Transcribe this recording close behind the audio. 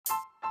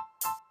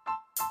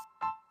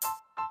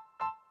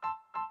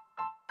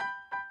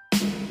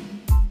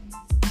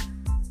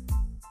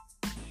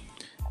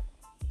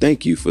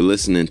Thank you for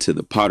listening to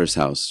the Potter's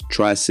House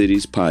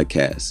Tri-Cities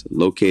podcast,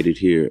 located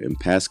here in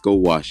Pasco,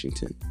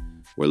 Washington,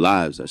 where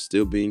lives are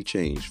still being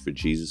changed for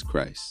Jesus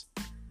Christ.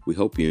 We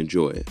hope you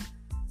enjoy it.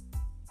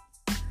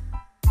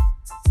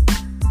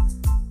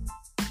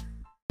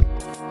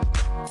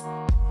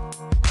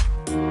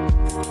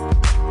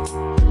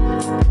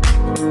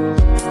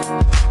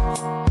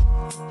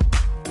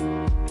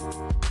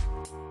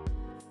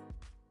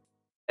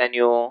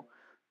 Daniel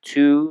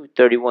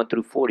 2:31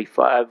 through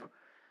 45.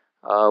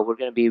 We're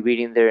going to be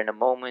reading there in a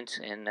moment.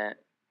 And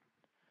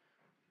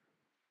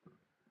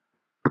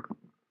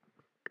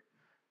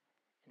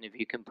if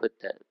you can put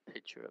that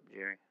picture up,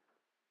 Jerry.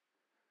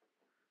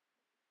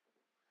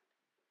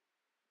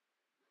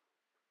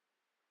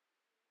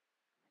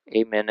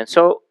 Amen. And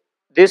so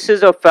this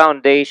is a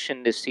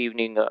foundation this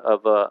evening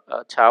of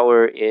a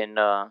tower in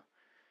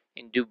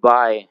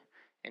Dubai.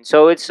 And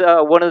so it's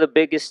one of the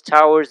biggest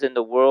towers in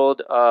the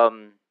world.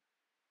 And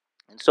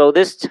so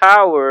this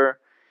tower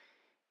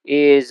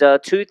is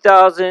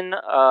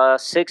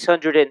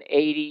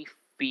 2,680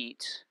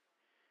 feet,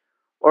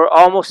 or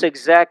almost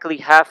exactly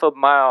half a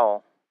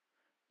mile.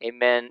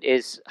 Amen.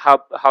 Is how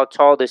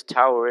tall this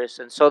tower is.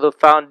 And so the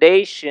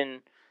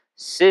foundation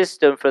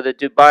system for the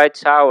Dubai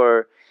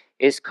Tower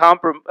is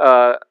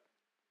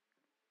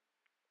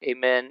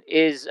amen,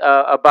 is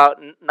about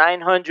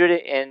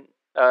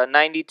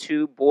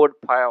 992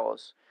 board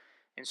piles.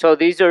 And so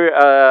these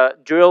are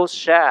drill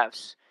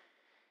shafts.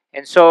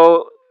 And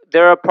so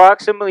they're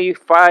approximately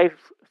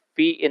 5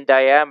 feet in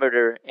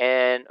diameter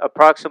and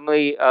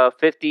approximately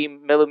 50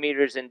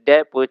 millimeters in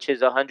depth, which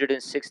is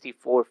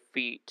 164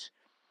 feet.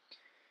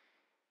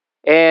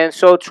 And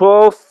so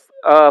 12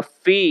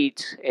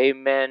 feet,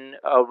 amen,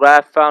 a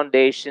raft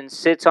foundation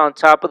sits on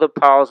top of the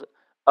piles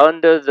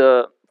under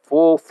the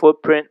full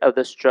footprint of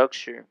the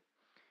structure.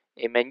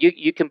 Amen.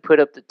 You can put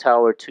up the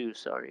tower too,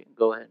 sorry.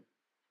 Go ahead.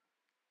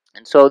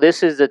 And so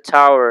this is the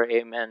tower,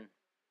 amen.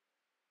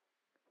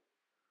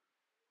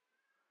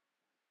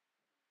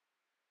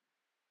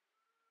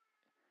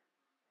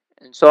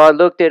 And so I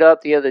looked it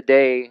up the other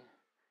day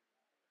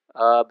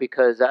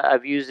because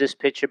I've used this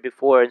picture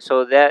before. And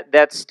so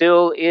that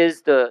still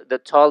is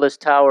the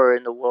tallest tower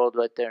in the world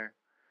right there.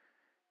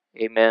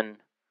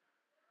 Amen.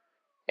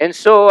 And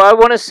so I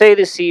want to say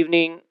this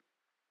evening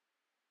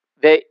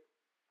that,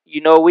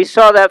 we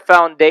saw that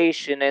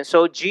foundation. And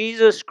so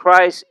Jesus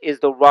Christ is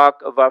the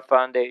rock of our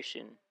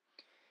foundation.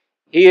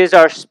 He is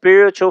our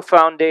spiritual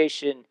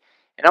foundation.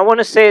 And I want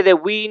to say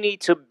that we need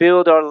to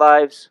build our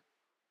lives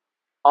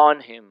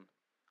on Him,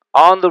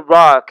 on the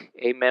rock.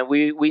 Amen.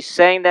 We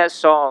sang that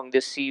song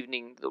this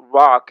evening, the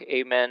rock.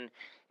 Amen.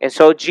 And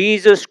so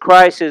Jesus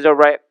Christ is a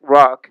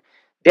rock.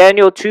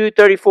 Daniel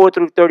 2:34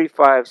 through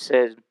 35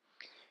 says,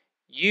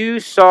 "You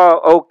saw,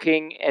 O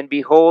king, and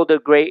behold a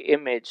great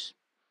image."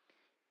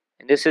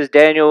 And this is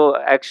Daniel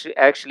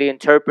actually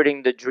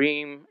interpreting the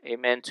dream,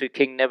 amen, to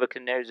King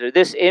Nebuchadnezzar.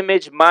 "This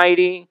image,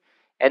 mighty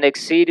and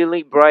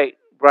exceedingly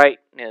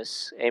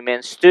brightness,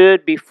 amen,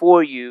 stood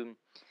before you,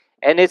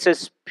 and its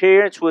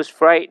appearance was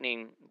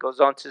frightening." Goes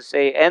on to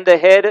say, "And the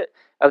head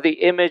of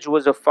the image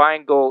was of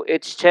fine gold,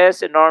 its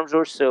chest and arms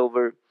were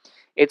silver,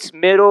 its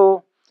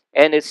middle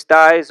and its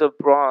thighs of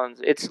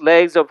bronze, its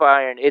legs of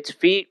iron, its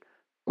feet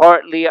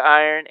partly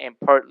iron and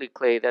partly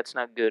clay." That's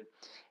not good.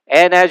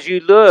 "And as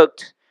you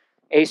looked,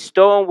 a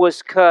stone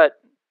was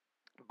cut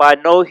by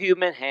no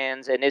human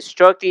hands, and it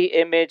struck the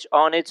image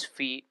on its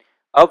feet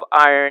of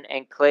iron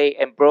and clay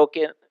and broke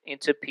it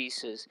into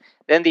pieces.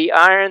 Then the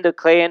iron, the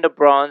clay, and the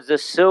bronze, the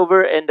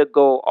silver, and the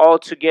gold all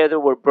together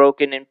were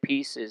broken in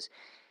pieces.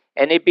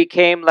 And it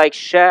became like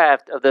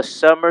shaft of the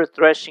summer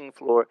threshing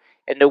floor,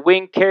 and the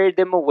wind carried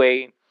them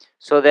away,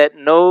 so that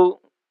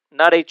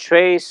not a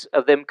trace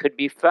of them could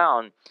be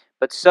found.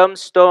 But some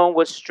stone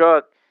was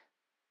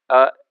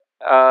uh,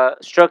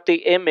 struck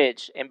the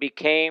image and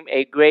became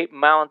a great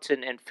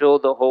mountain and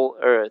filled the whole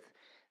earth.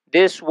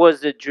 This was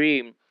the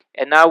dream.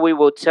 And now we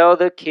will tell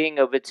the king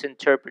of its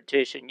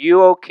interpretation.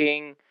 You, O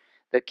king,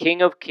 the king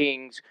of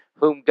kings,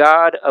 whom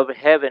God of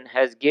heaven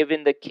has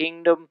given the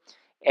kingdom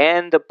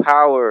and the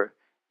power,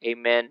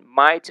 amen,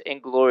 might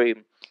and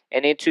glory,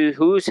 and into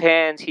whose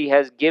hands he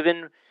has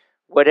given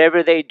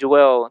whatever they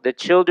dwell, the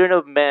children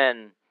of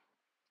men,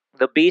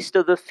 the beasts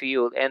of the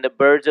field, and the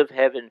birds of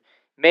heaven,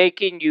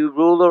 making you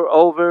ruler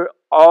over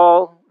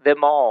all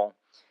them all.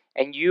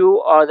 And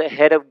you are the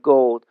head of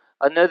gold.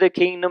 Another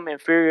kingdom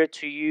inferior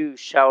to you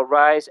shall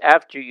rise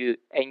after you,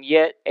 and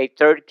yet a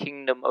third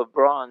kingdom of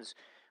bronze,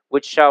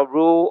 which shall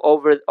rule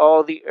over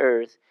all the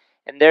earth.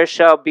 And there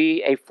shall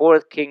be a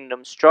fourth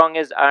kingdom, strong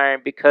as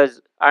iron,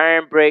 because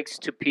iron breaks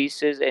to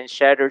pieces and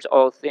shatters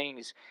all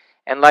things.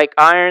 And like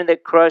iron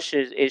that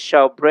crushes, it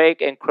shall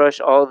break and crush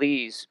all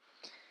these.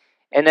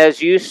 And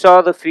as you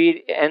saw the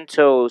feet and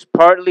toes,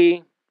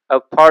 partly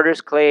of potter's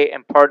clay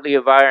and partly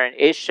of iron,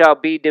 it shall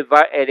be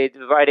a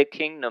divided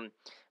kingdom.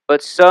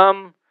 But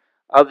some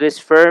of this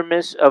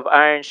furnace of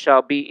iron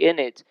shall be in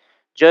it,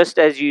 just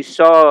as you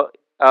saw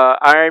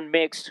iron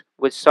mixed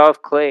with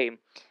soft clay.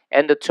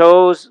 and the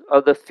toes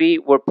of the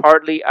feet were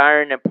partly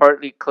iron and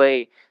partly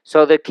clay.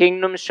 So the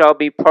kingdom shall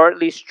be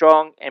partly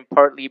strong and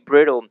partly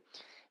brittle.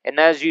 And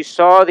as you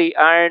saw the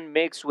iron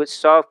mixed with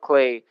soft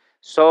clay,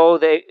 so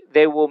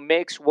they will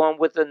mix one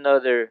with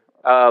another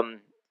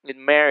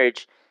in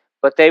marriage,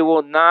 but they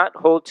will not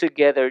hold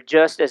together,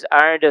 just as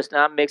iron does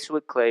not mix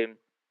with clay.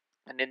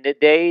 And in the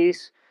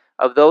days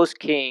of those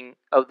kings,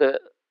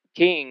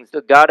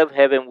 the God of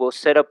heaven will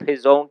set up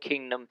his own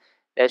kingdom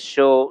that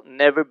shall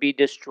never be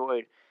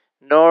destroyed,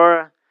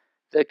 nor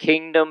the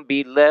kingdom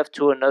be left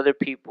to another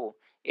people.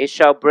 It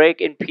shall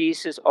break in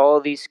pieces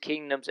all these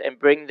kingdoms and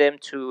bring them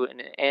to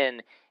an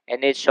end,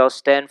 and it shall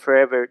stand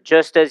forever.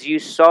 Just as you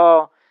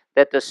saw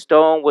that the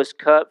stone was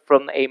cut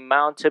from a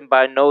mountain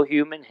by no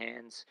human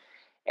hands,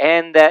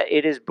 and that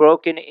it is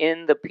broken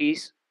the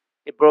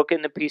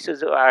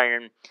pieces of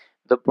iron,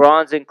 the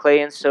bronze and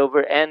clay and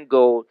silver and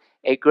gold.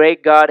 A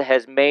great God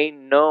has made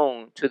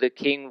known to the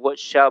king what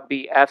shall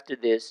be after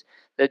this.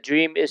 The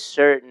dream is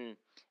certain,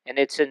 and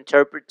its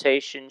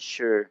interpretation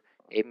sure.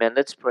 Amen.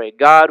 Let's pray.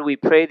 God, we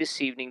pray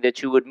this evening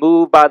that you would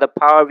move by the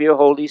power of your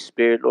Holy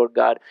Spirit, Lord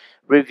God.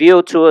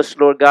 Reveal to us,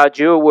 Lord God,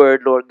 your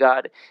word, Lord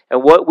God,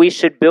 and what we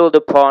should build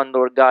upon,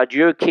 Lord God,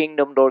 your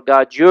kingdom, Lord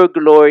God, your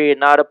glory, and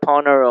not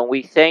upon our own.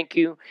 We thank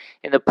you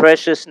in the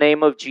precious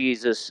name of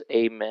Jesus.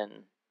 Amen.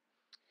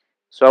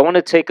 So I want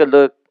to take a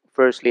look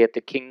firstly at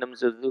the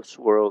kingdoms of this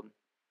world.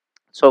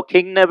 So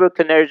King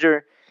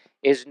Nebuchadnezzar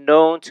is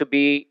known to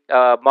be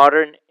a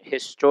modern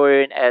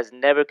historian as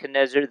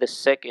Nebuchadnezzar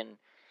II.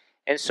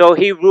 And so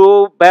he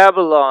ruled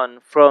Babylon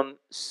from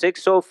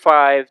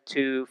 605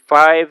 to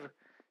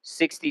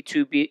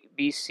 562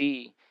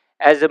 BC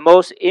as the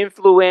most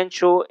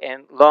influential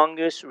and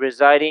longest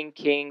residing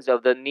kings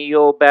of the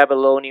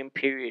Neo-Babylonian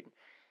period.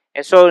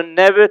 And so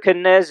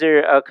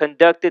Nebuchadnezzar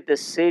conducted the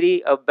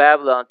city of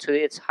Babylon to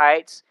its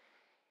heights,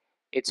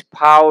 its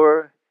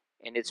power,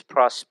 and its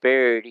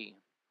prosperity.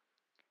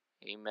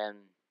 Amen.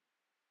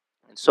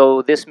 And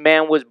so this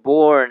man was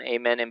born,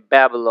 amen, in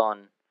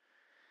Babylon.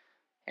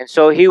 And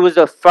so he was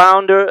the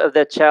founder of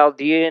the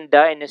Chaldean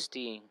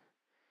dynasty.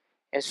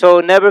 And so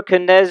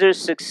Nebuchadnezzar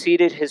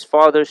succeeded his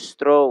father's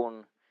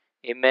throne.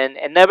 Amen.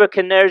 And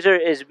Nebuchadnezzar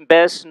is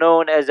best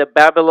known as a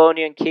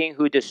Babylonian king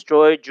who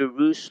destroyed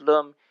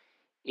Jerusalem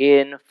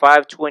in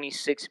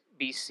 526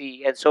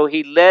 BC. And so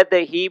he led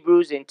the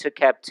Hebrews into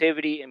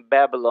captivity in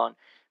Babylon.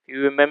 If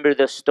you remember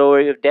the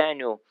story of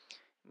Daniel,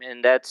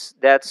 and that's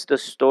the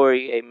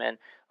story, amen.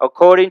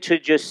 According to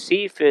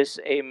Josephus,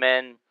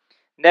 amen,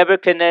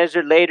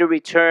 Nebuchadnezzar later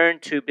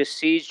returned to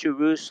besiege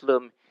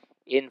Jerusalem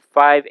in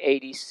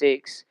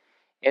 586.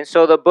 And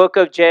so the book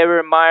of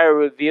Jeremiah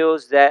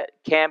reveals that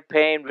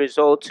campaign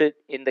resulted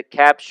in the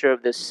capture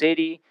of the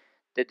city,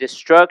 the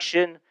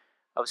destruction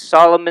of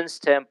Solomon's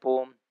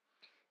temple,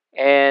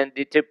 and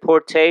the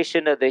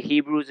deportation of the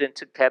Hebrews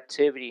into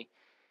captivity.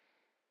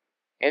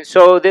 And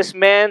so this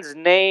man's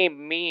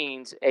name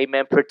means,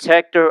 amen,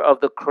 protector of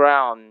the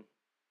crown.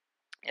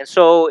 And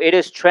so it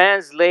is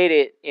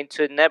translated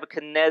into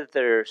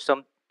Nebuchadnezzar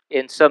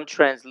in some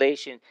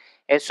translation.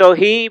 And so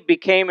he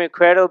became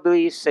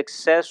incredibly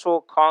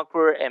successful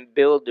conqueror and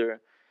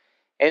builder.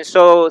 And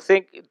so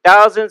think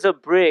thousands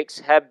of bricks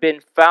have been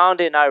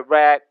found in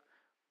Iraq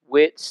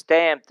with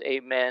stamped,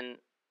 amen,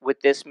 with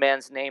this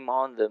man's name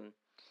on them.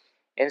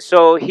 And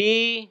so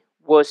he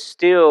was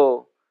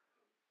still,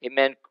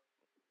 amen,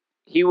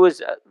 he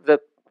was the,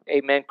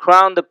 amen,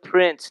 crowned the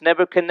prince.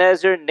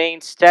 Nebuchadnezzar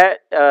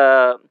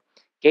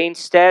gained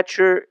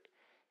stature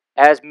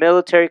as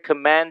military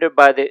commander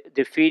by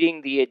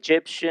defeating the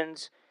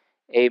Egyptians,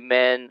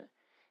 amen,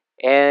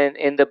 and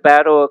in the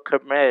battle of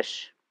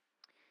Karmesh.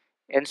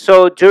 And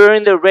so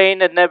during the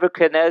reign of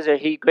Nebuchadnezzar,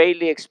 he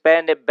greatly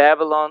expanded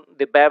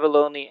the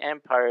Babylonian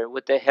Empire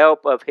with the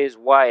help of his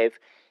wife.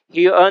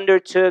 He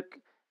undertook,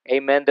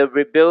 amen, the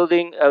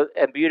rebuilding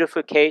and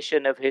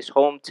beautification of his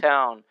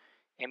hometown,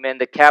 amen,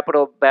 the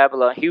capital of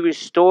Babylon. He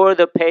restored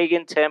the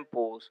pagan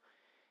temples,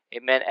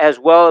 amen, as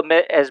well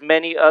as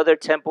many other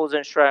temples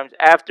and shrines.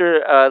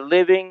 After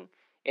living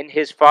in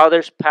his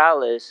father's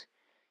palace,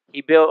 he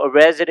built a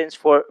residence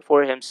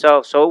for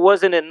himself. So it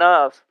wasn't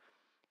enough,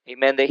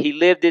 amen, that he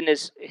lived in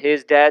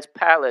his dad's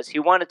palace. He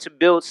wanted to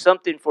build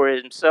something for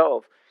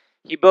himself.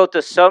 He built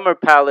a summer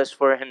palace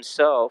for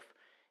himself,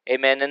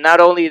 amen. And not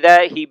only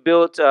that, he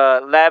built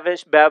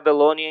lavish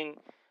Babylonian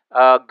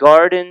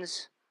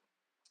gardens.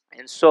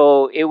 And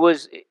so it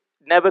was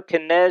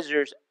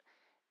Nebuchadnezzar's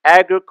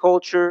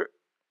agriculture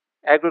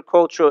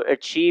agricultural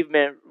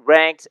achievement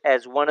ranked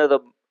as one of the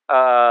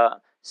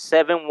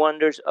seven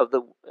wonders of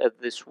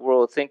this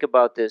world. Think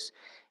about this.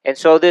 And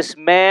so this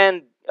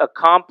man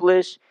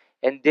accomplished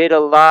and did a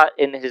lot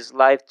in his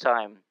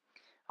lifetime.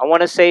 I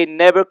want to say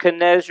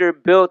Nebuchadnezzar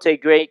built a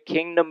great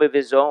kingdom of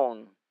his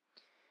own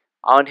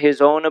on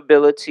his own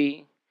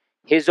ability,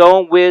 his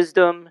own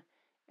wisdom,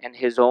 and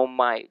his own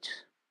might.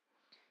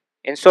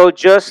 And so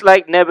just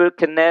like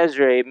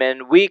Nebuchadnezzar,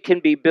 amen, we can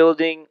be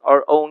building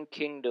our own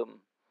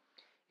kingdom.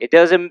 It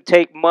doesn't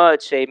take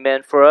much,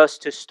 amen, for us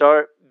to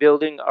start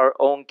building our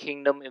own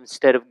kingdom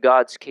instead of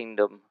God's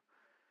kingdom.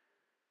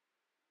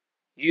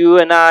 You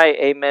and I,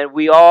 amen,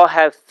 we all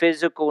have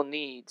physical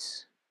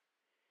needs.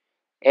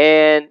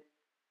 And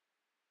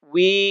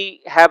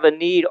we have a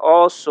need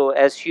also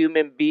as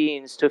human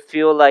beings to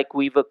feel like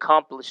we've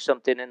accomplished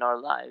something in our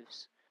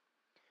lives.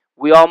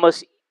 We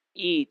almost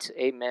eat,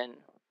 amen.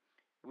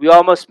 We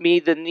almost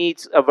meet the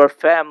needs of our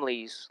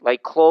families,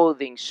 like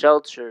clothing,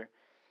 shelter.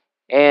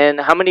 And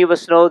how many of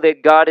us know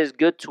that God is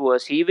good to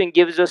us? He even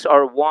gives us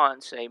our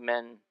wants,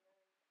 amen.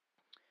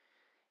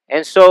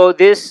 And so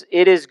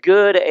it is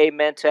good,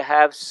 amen, to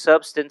have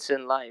substance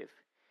in life.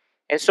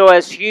 And so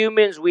as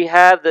humans, we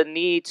have the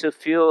need to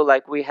feel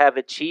like we have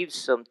achieved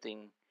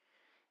something.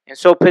 And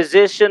so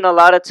position, a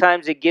lot of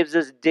times, it gives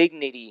us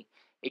dignity.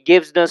 It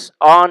gives us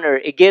honor.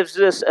 It gives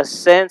us a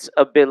sense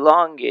of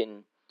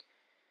belonging.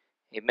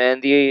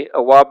 Amen.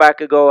 A while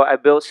back ago, I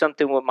built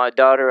something with my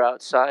daughter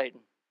outside.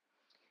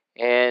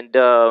 And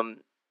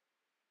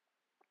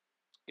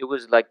it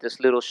was like this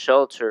little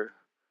shelter,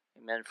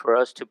 amen, for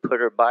us to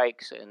put our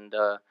bikes. And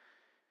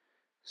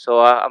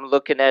so I'm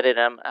looking at it.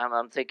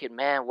 I'm thinking,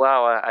 man,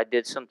 wow, I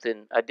did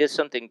something. I did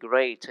something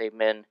great,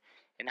 amen.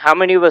 And how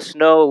many of us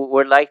know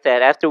we're like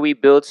that? After we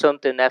build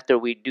something, after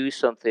we do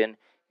something,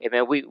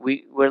 amen,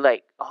 we're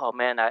like, oh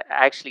man, I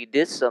actually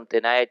did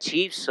something. I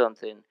achieved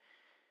something.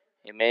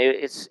 Amen.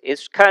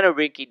 It's kind of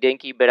rinky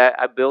dinky, but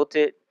I built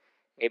it,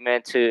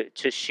 amen, to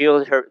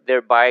shield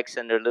their bikes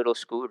and their little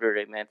scooter,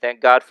 amen. Thank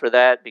God for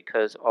that,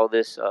 because all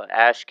this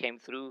ash came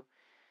through.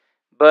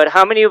 But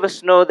how many of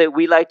us know that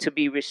we like to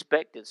be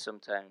respected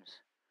sometimes?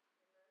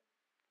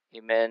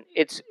 Amen.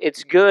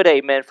 It's good,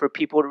 amen, for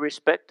people to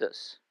respect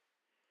us.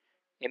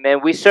 Amen.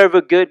 We serve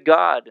a good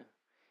God,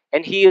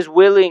 and He is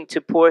willing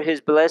to pour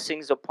His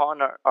blessings upon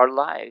our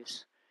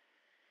lives.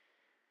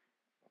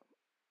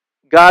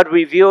 God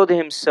revealed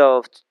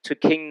Himself to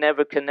King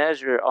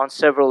Nebuchadnezzar on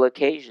several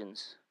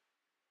occasions.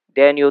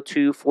 Daniel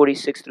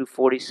 2:46 through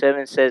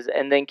 47 says,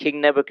 and then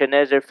King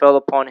Nebuchadnezzar fell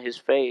upon his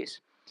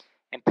face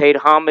and paid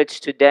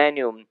homage to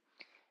Daniel,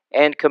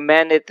 and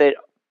the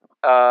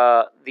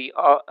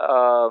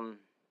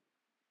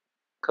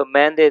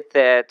commanded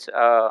that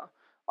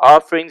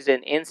offerings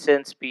and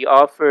incense be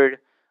offered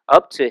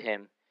up to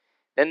him.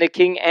 Then the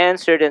king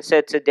answered and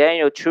said to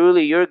Daniel,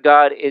 truly your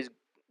God is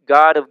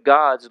God of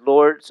gods,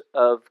 Lord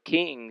of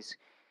kings,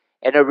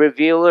 and a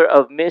revealer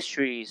of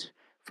mysteries,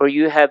 for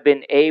you have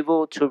been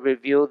able to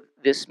reveal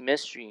this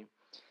mystery.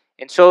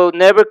 And so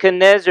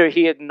Nebuchadnezzar,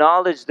 he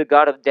acknowledged the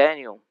God of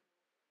Daniel.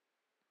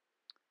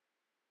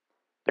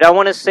 But I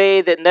want to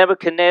say that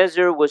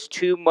Nebuchadnezzar was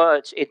too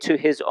much into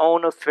his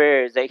own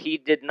affairs, that he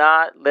did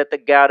not let the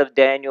God of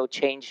Daniel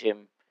change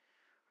him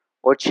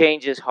or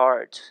change his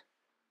heart.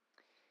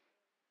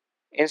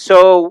 And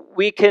so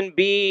we can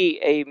be,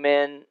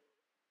 amen,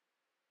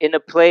 in a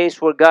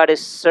place where God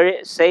is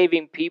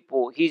saving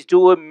people. He's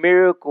doing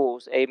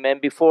miracles, amen,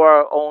 before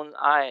our own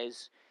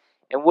eyes.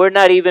 And we're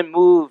not even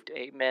moved,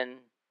 amen,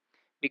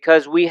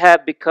 because we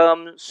have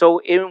become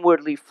so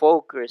inwardly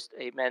focused,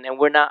 amen, and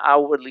we're not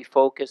outwardly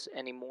focused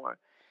anymore.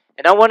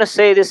 And I want to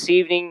say this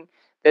evening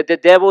that the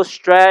devil's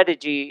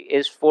strategy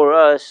is for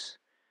us,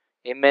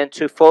 amen,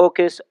 to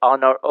focus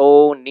on our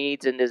own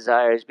needs and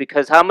desires.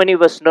 Because how many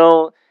of us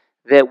know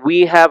that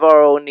we have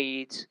our own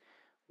needs?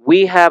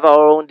 We have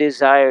our own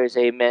desires,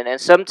 amen. And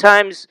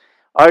sometimes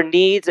our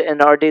needs and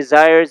our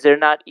desires, they're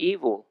not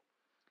evil,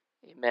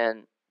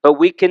 amen. But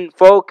we can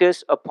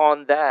focus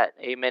upon that,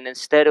 amen,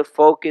 instead of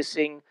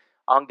focusing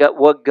on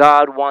what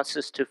God wants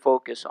us to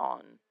focus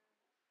on.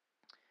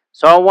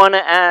 So I want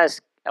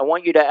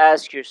you to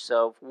ask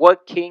yourself,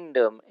 what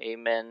kingdom,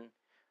 amen,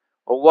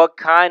 or what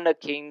kind of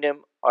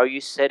kingdom are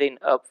you setting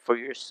up for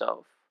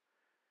yourself?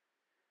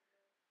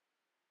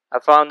 I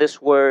found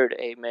this word,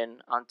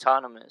 amen,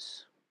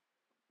 autonomous.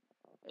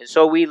 And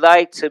so we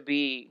like to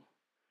be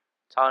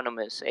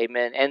autonomous,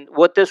 amen. And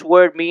what this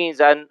word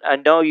means, I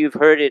know you've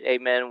heard it,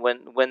 amen,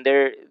 when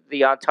they're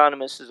the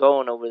autonomous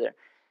zone over there.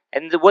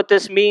 And what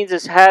this means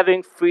is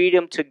having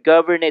freedom to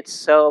govern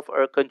itself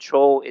or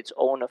control its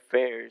own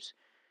affairs.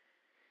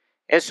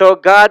 And so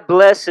God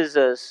blesses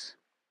us.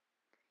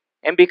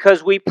 And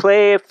because we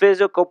play a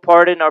physical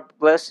part in our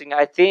blessing,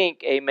 I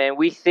think, amen,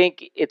 we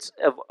think it's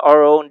of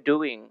our own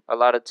doing a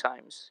lot of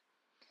times.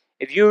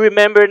 If you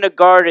remember in the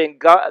garden,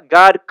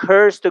 God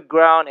cursed the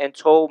ground and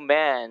told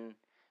man,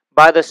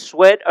 by the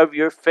sweat of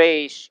your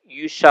face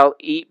you shall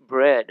eat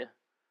bread.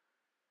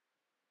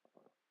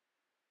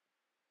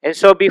 And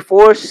so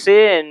before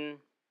sin,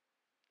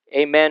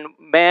 amen,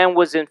 man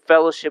was in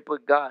fellowship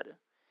with God.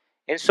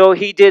 And so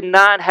he did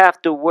not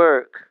have to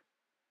work.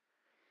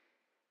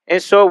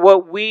 And so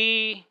what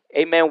we,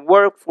 amen,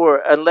 work for,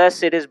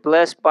 unless it is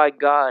blessed by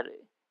God,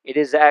 it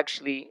is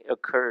actually a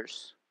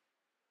curse.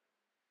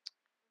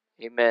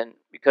 Amen.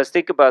 Because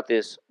think about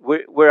this.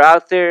 We're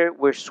out there,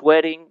 we're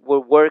sweating, we're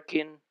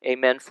working,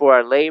 amen, for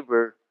our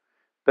labor.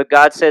 But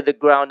God said the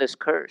ground is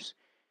cursed.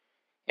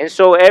 And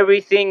so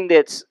everything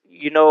that's,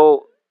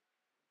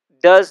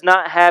 does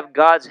not have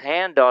God's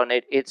hand on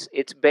it,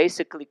 it's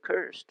basically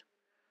cursed.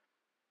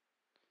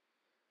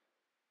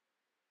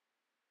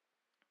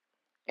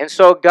 And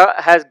so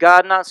has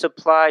God not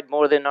supplied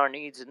more than our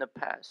needs in the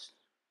past?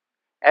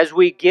 As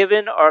we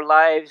given our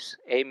lives,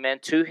 amen,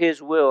 to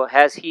His will,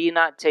 has He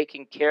not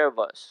taken care of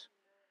us?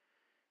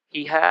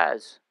 He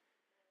has.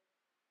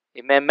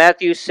 Amen.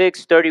 Matthew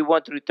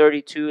 6:31 through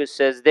 32, it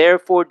says,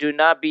 "Therefore do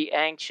not be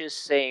anxious,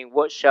 saying,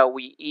 what shall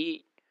we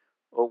eat?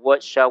 Or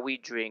what shall we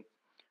drink?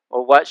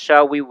 Or what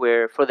shall we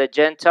wear? For the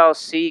Gentiles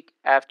seek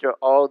after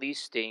all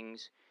these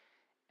things,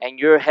 and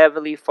your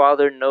heavenly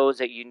Father knows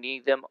that you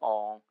need them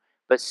all.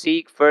 But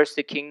seek first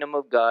the kingdom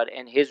of God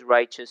and His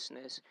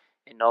righteousness,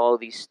 and all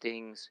these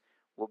things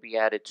will be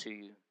added to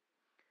you."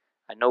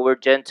 I know we're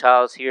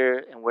Gentiles here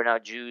and we're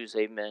not Jews,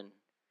 amen.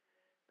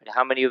 But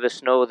how many of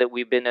us know that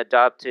we've been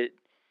adopted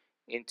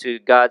into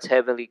God's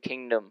heavenly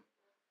kingdom?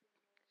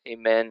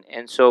 Amen.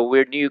 And so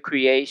we're new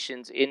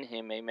creations in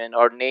Him. Amen.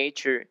 Our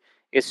nature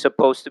is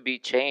supposed to be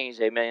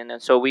changed. Amen.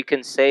 And so we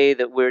can say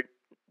that we're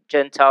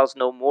Gentiles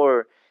no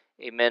more.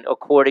 Amen.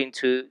 According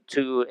to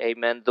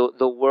amen,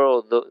 the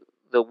world,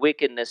 the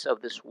wickedness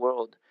of this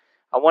world.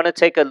 I want to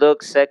take a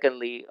look,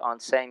 secondly, on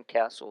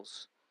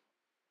sandcastles.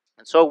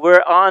 And so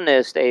we're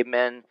honest,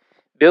 amen.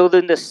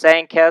 Building the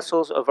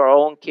sandcastles of our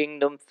own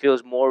kingdom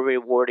feels more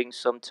rewarding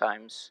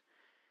sometimes.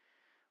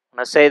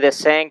 When I say that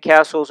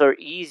sandcastles are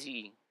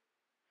easy,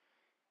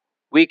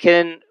 we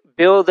can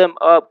build them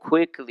up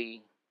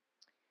quickly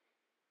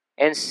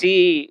and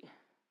see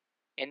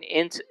an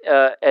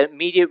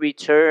immediate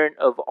return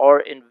of our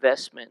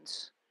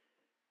investments.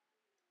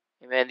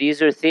 Amen.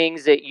 These are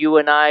things that you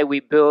and I, we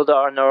build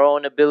on our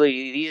own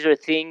ability. These are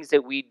things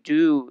that we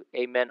do,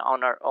 amen,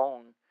 on our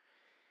own.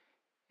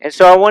 And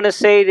so I want to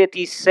say that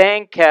these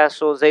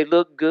sandcastles, they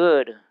look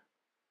good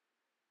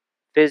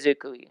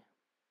physically.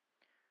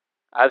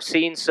 I've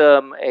seen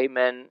some,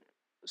 amen,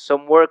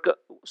 some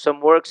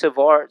works of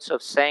arts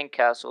of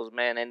sandcastles,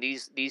 man, and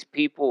these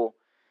people,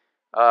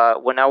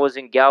 when I was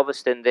in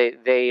Galveston,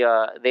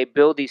 they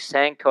build these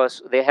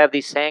sandcastles. They have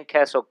these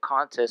sandcastle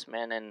contests,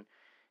 man, and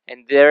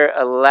they're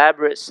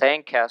elaborate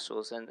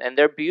sandcastles, and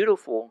they're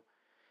beautiful.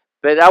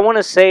 But I want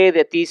to say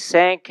that these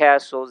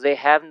sandcastles, they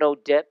have no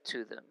depth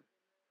to them.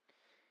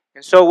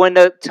 And so when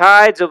the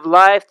tides of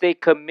life they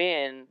come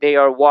in, they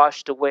are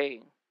washed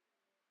away.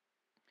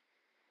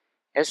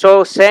 And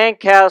so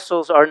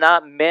sandcastles are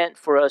not meant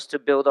for us to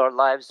build our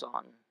lives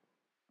on.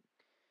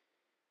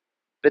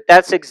 But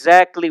that's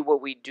exactly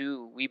what we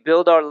do. We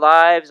build our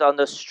lives on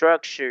the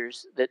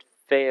structures that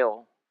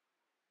fail.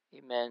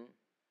 Amen.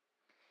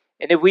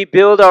 And if we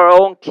build our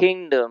own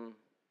kingdom,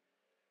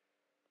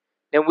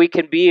 then we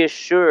can be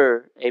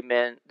assured,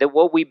 amen, that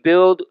what we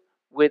build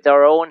with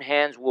our own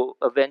hands will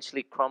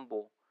eventually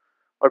crumble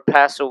or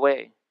pass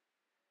away.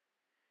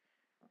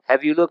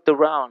 Have you looked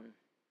around?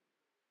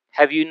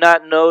 Have you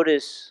not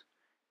noticed,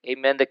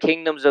 amen, the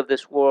kingdoms of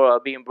this world are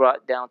being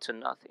brought down to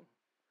nothing?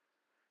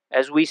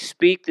 As we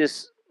speak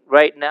this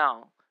right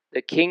now,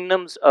 the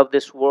kingdoms of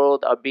this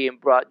world are being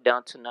brought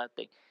down to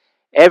nothing.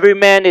 Every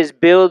man is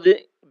building,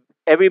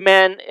 every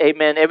man,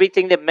 amen,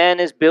 everything that man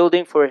is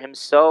building for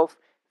himself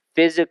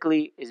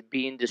physically is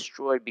being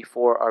destroyed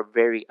before our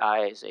very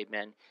eyes,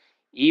 amen.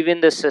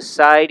 Even the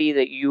society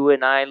that you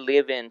and I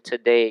live in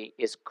today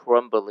is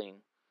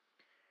crumbling,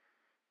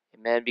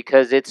 amen,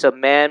 because it's a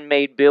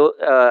man-made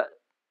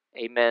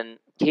amen,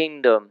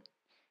 kingdom,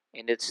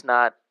 and it's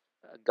not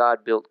a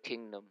God-built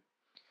kingdom.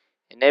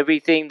 And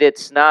everything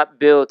that's not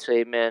built,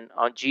 amen,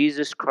 on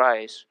Jesus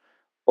Christ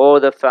or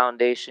the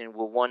foundation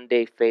will one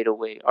day fade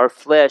away. Our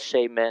flesh,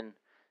 amen.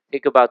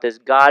 Think about this.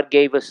 God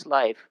gave us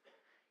life.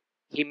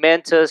 He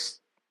meant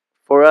us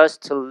for us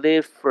to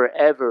live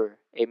forever,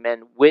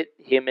 amen, with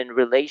Him in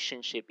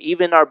relationship.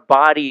 Even our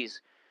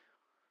bodies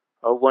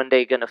are one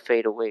day going to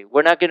fade away.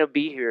 We're not going to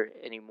be here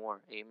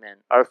anymore, amen.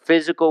 Our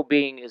physical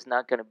being is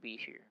not going to be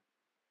here.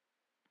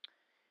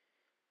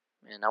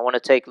 And I want to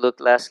take a look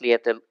lastly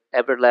at the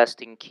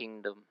everlasting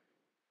kingdom.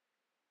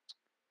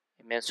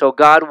 Amen. So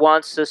God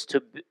wants us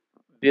to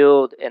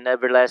build an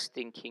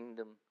everlasting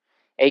kingdom.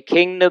 A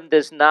kingdom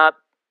that's not,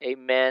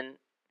 amen,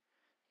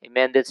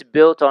 that's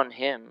built on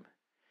Him.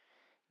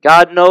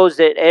 God knows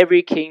that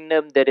every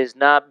kingdom that is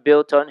not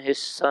built on His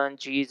Son,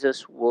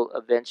 Jesus, will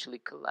eventually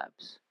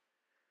collapse.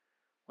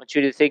 I want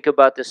you to think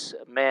about this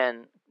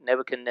man,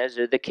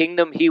 Nebuchadnezzar. The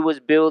kingdom he was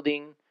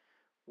building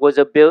was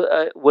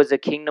a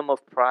kingdom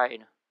of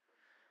pride.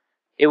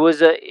 It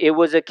was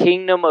a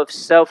kingdom of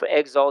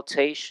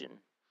self-exaltation.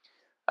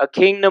 A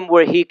kingdom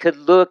where he could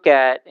look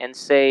at and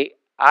say,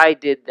 I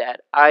did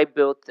that. I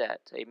built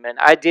that. Amen.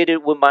 I did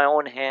it with my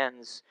own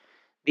hands.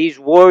 These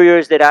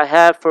warriors that I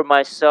have for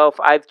myself,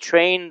 I've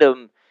trained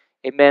them.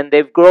 Amen.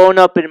 They've grown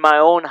up in my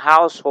own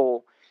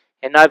household.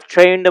 And I've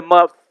trained them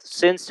up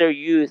since their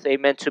youth.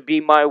 Amen. To be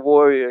my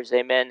warriors.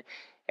 Amen.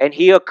 And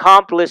he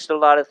accomplished a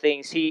lot of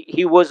things.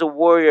 He was a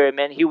warrior.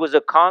 Amen. He was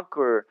a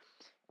conqueror.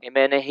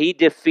 Amen. And he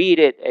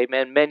defeated,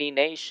 amen, many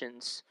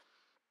nations.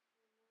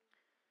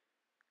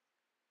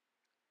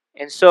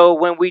 And so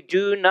when we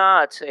do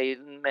not,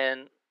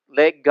 amen,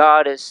 let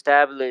God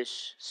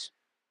establish,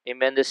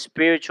 amen, the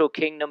spiritual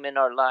kingdom in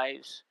our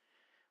lives,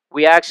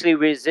 we actually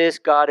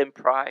resist God in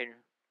pride.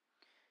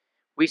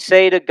 We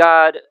say to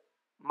God,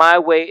 my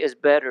way is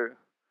better,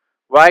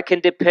 where I can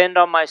depend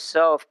on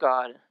myself,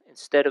 God,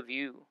 instead of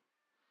you.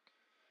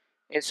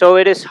 And so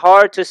it is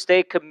hard to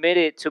stay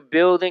committed to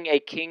building a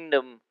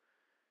kingdom,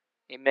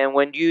 amen,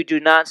 when you do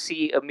not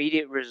see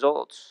immediate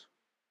results.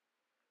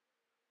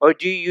 Or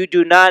you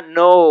do not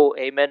know,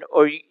 amen,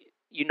 or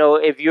you know,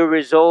 if your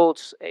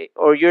results,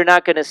 or you're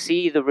not going to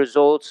see the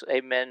results,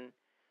 amen,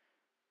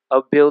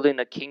 of building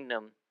a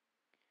kingdom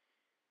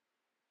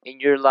in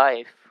your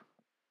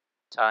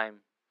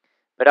lifetime.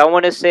 But I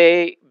want to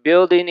say,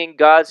 building in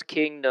God's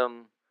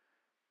kingdom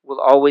will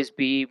always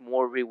be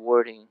more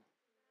rewarding.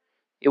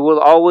 It will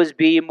always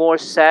be more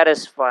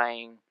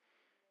satisfying,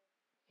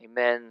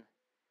 amen,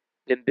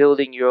 than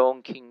building your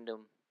own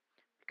kingdom.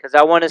 Because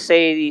I want to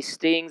say these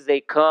things,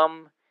 they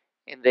come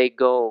and they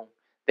go.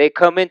 They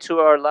come into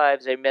our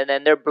lives, amen,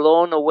 and they're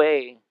blown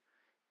away.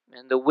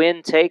 And the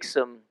wind takes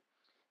them,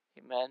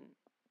 amen.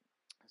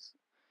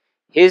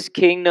 His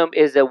kingdom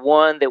is the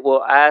one that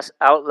will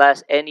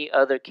outlast any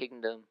other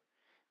kingdom,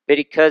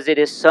 because it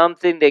is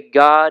something that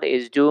God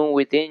is doing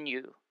within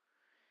you.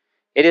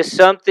 It is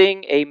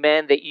something,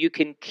 amen, that you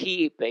can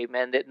keep,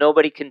 amen, that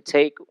nobody can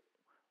take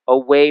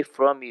away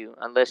from you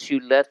unless you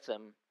let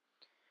them.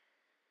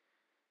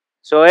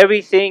 So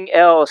everything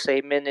else,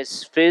 amen,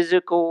 is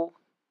physical,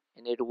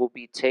 and it will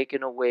be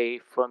taken away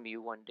from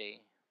you one day.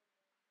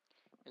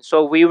 And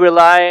so we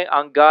rely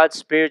on God's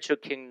spiritual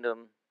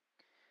kingdom.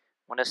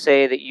 I want to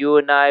say that you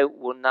and I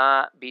will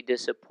not be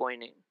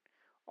disappointed.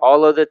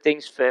 All other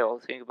things fail.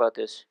 Think about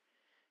this.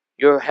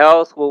 Your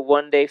health will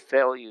one day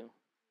fail you.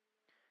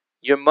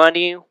 Your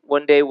money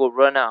one day will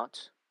run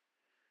out.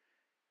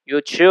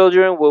 Your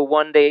children will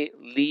one day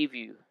leave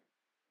you.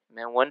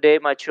 Man, one day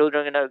my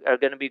children are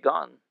going to be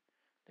gone.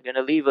 They're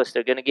going to leave us.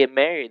 They're going to get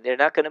married. They're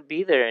not going to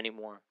be there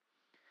anymore.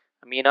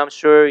 I mean, I'm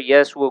sure,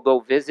 yes, we'll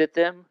go visit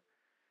them,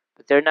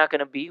 but they're not going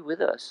to be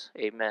with us.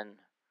 Amen.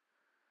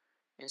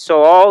 And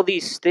so all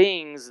these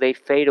things, they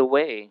fade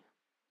away.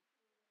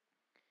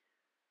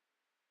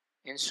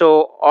 And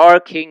so our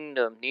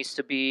kingdom needs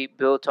to be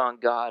built on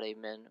God.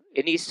 Amen.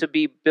 It needs to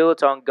be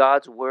built on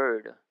God's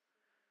word.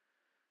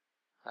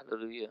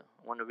 Hallelujah.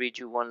 I want to read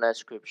you one last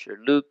scripture.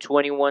 Luke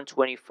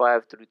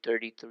 21:25 through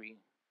 33. It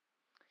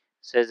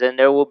says, and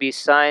there will be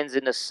signs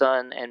in the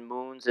sun and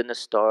moons and the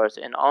stars,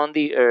 and on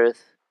the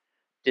earth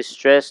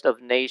distress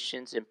of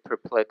nations in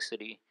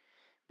perplexity,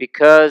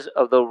 because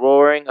of the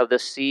roaring of the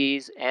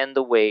seas and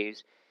the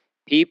waves,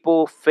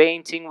 people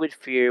fainting with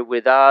fear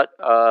without,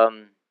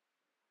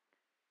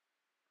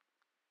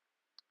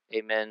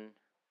 amen.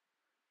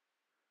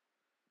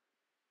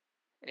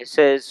 It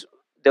says,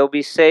 they'll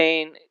be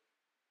saying,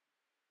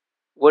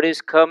 what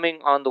is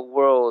coming on the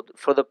world?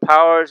 For the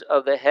powers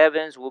of the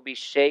heavens will be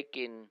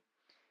shaken.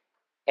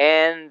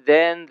 And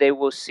then they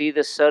will see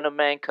the Son of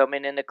Man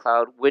coming in the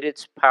cloud with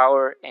its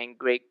power and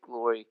great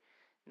glory.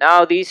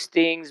 Now these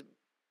things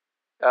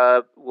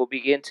will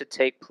begin to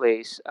take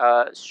place.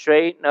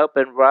 Straighten up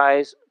and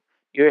rise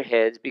your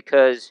heads,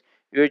 because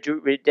your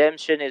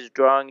redemption is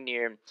drawing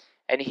near.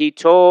 And he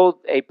told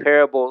a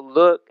parable.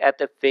 Look at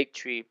the fig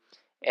tree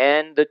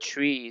and the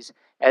trees.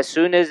 As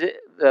soon as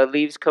the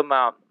leaves come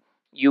out,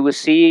 you will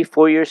see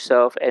for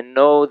yourself and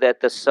know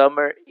that the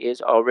summer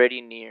is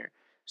already near.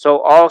 So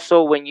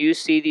also when you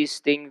see these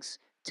things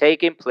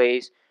taking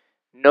place,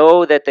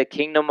 know that the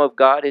kingdom of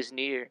God is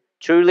near.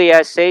 Truly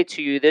I say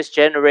to you, this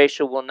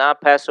generation will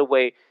not pass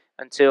away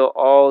until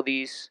all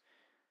these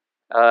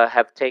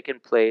have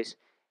taken place.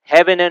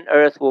 Heaven and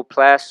earth will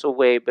pass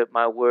away, but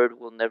my word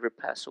will never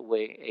pass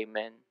away.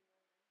 Amen.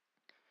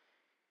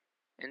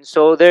 And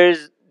so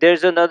there's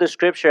another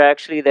scripture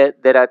actually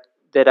that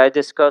I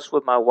discussed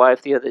with my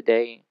wife the other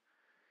day.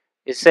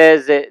 It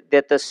says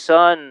that the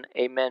sun,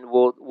 amen,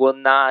 will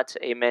not,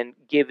 amen,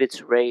 give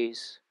its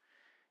rays.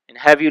 And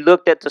have you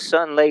looked at the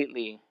sun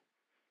lately?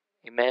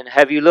 Amen.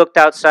 Have you looked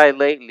outside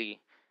lately?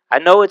 I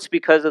know it's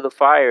because of the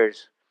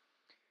fires.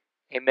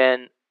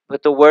 Amen.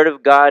 But the word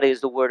of God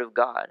is the word of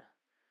God.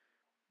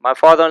 My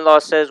father-in-law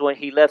says when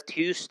he left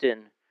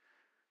Houston,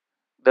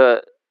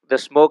 the the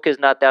smoke is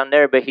not down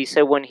there, but he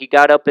said when he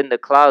got up in the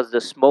clouds,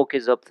 the smoke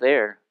is up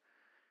there.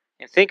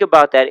 And think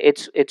about that.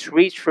 It's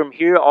reached from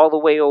here all the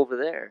way over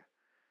there.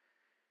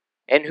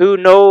 And who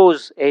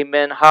knows,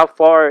 amen, how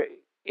far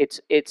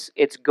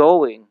it's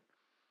going.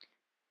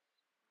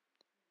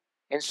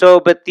 And so,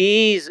 but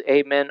these,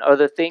 amen, are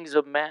the things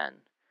of man.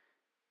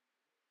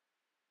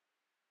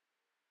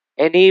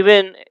 And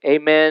even,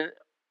 amen,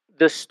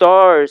 the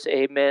stars,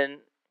 amen,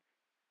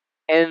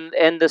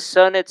 and the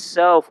sun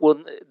itself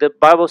will, the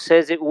Bible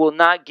says it will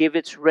not give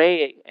its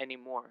ray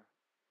anymore.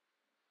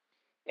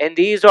 And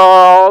these are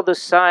all the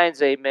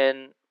signs,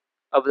 amen,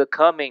 of the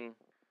coming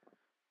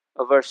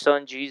of our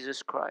Son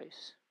Jesus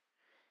Christ.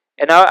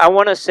 And I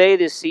want to say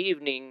this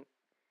evening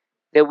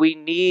that we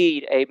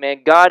need,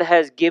 amen, God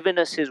has given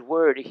us his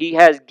word. He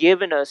has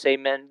given us,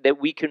 amen, that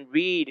we can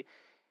read,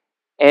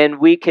 and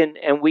we can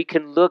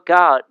look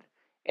out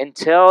and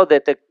tell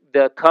that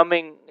the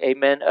coming,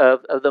 amen,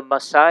 of the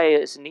Messiah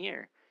is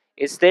near.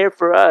 It's there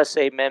for us,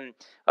 amen.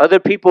 Other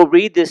people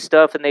read this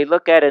stuff and they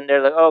look at it and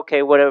they're like,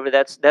 okay, whatever,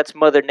 that's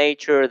Mother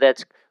Nature, or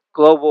that's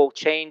global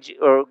change,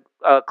 or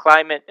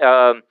climate,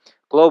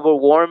 global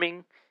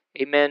warming,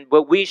 amen.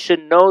 But we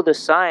should know the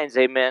signs,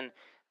 amen,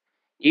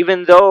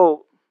 even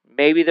though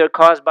maybe they're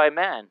caused by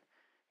man.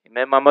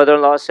 Amen. My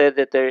mother-in-law said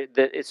that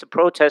it's the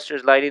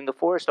protesters lighting the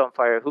forest on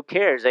fire. Who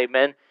cares?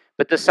 Amen.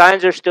 But the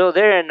signs are still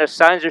there, and the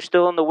signs are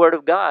still in the Word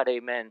of God.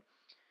 Amen.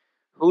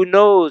 Who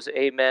knows?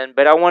 Amen.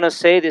 But I want to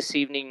say this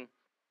evening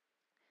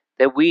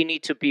that we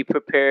need to be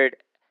prepared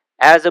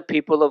as a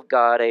people of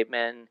God.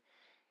 Amen.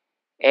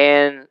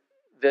 And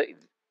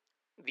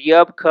the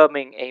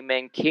upcoming,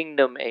 amen,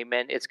 kingdom,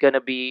 amen, it's going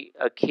to be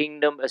a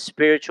kingdom, a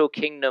spiritual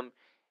kingdom,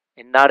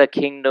 and not a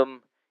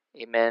kingdom,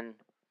 amen,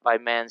 by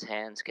man's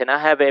hands. Can I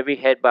have every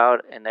head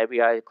bowed and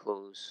every eye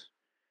closed?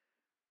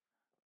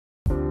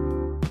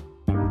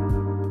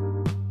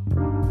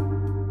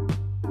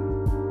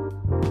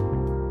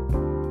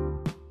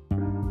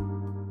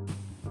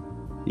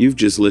 You've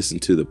just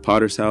listened to the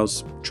Potter's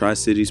House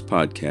Tri-Cities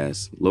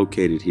podcast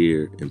located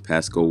here in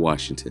Pasco,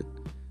 Washington.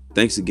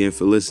 Thanks again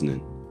for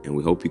listening, and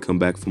we hope you come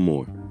back for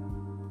more.